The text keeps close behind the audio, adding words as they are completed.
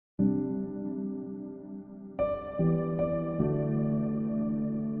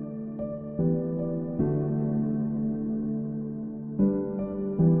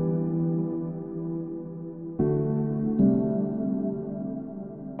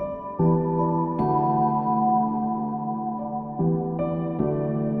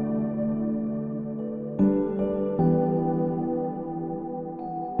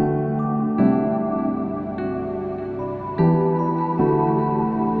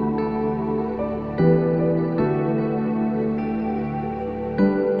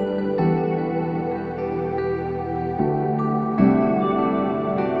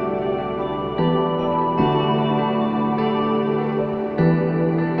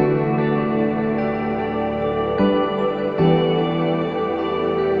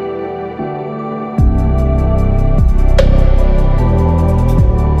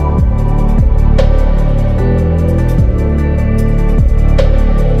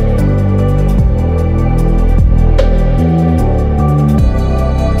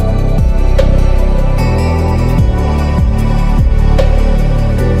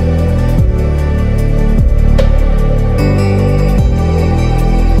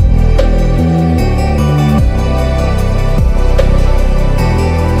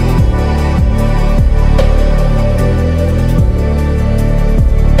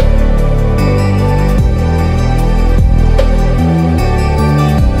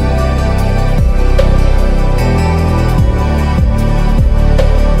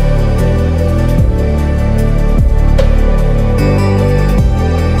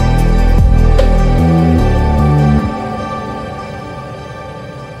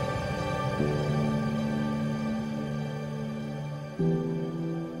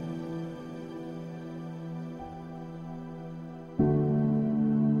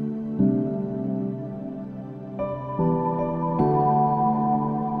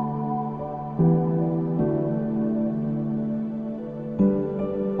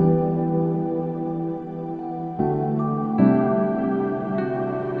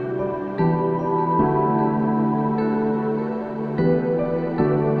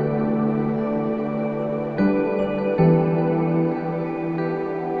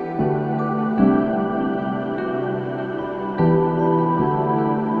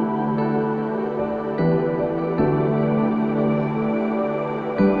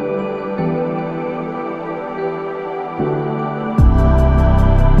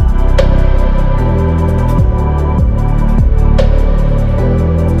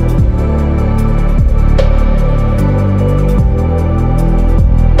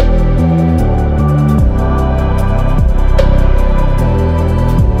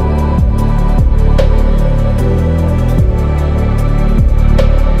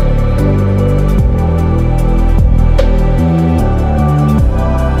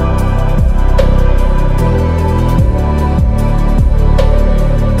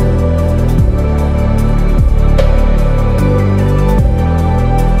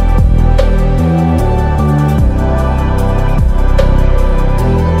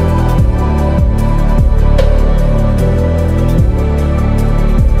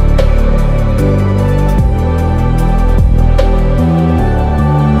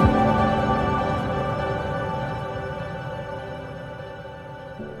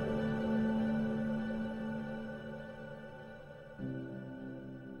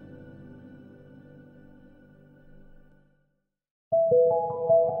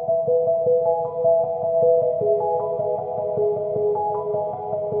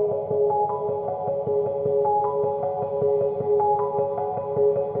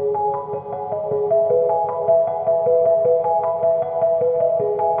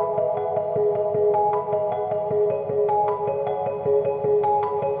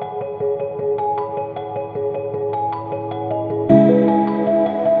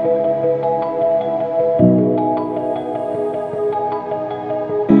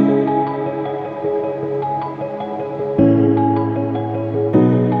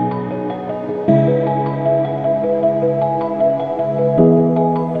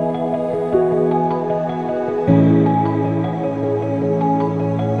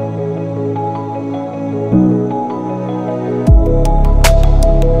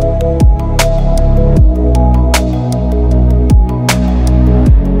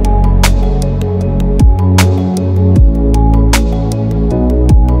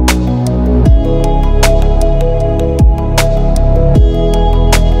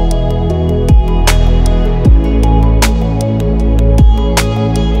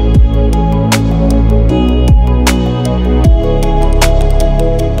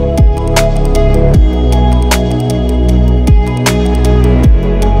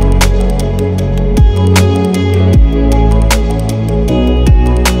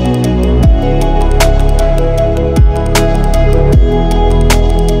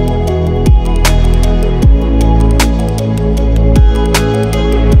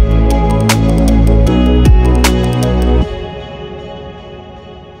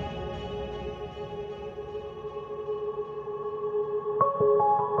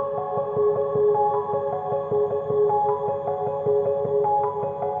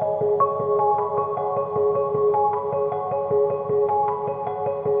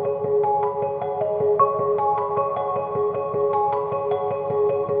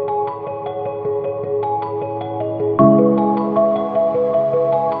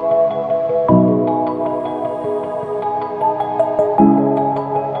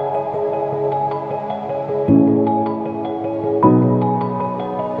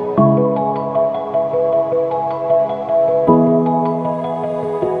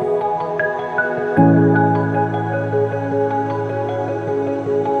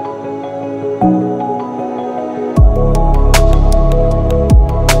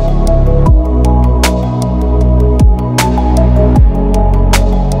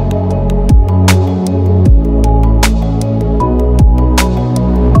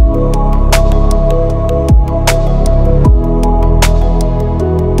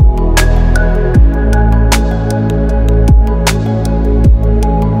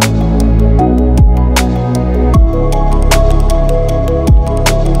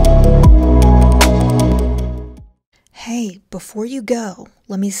Before you go,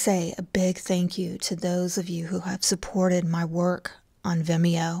 let me say a big thank you to those of you who have supported my work on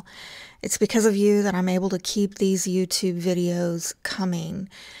Vimeo. It's because of you that I'm able to keep these YouTube videos coming.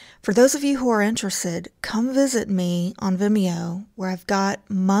 For those of you who are interested, come visit me on Vimeo, where I've got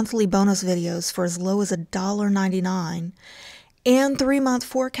monthly bonus videos for as low as $1.99 and 3-month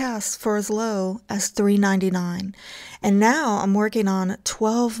forecasts for as low as $3.99. And now I'm working on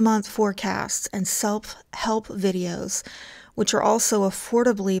 12-month forecasts and self-help videos, which are also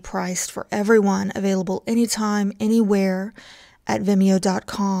affordably priced for everyone, available anytime, anywhere at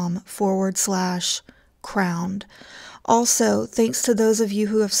vimeo.com/crowned. Also, thanks to those of you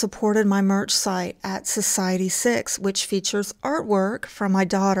who have supported my merch site at Society6, which features artwork from my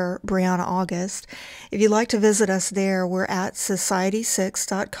daughter, Brianna August. If you'd like to visit us there, we're at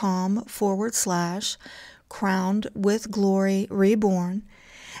society6.com/crowned with glory reborn.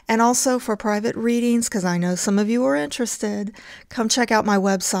 And also for private readings, because I know some of you are interested, come check out my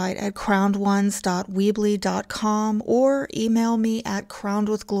website at crownedones.weebly.com or email me at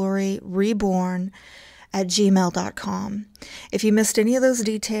crownedwithgloryreborn@gmail.com. If you missed any of those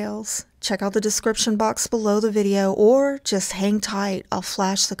details, check out the description box below the video, or just hang tight. I'll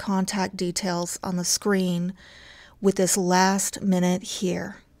flash the contact details on the screen with this last minute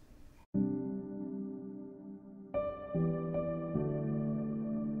here.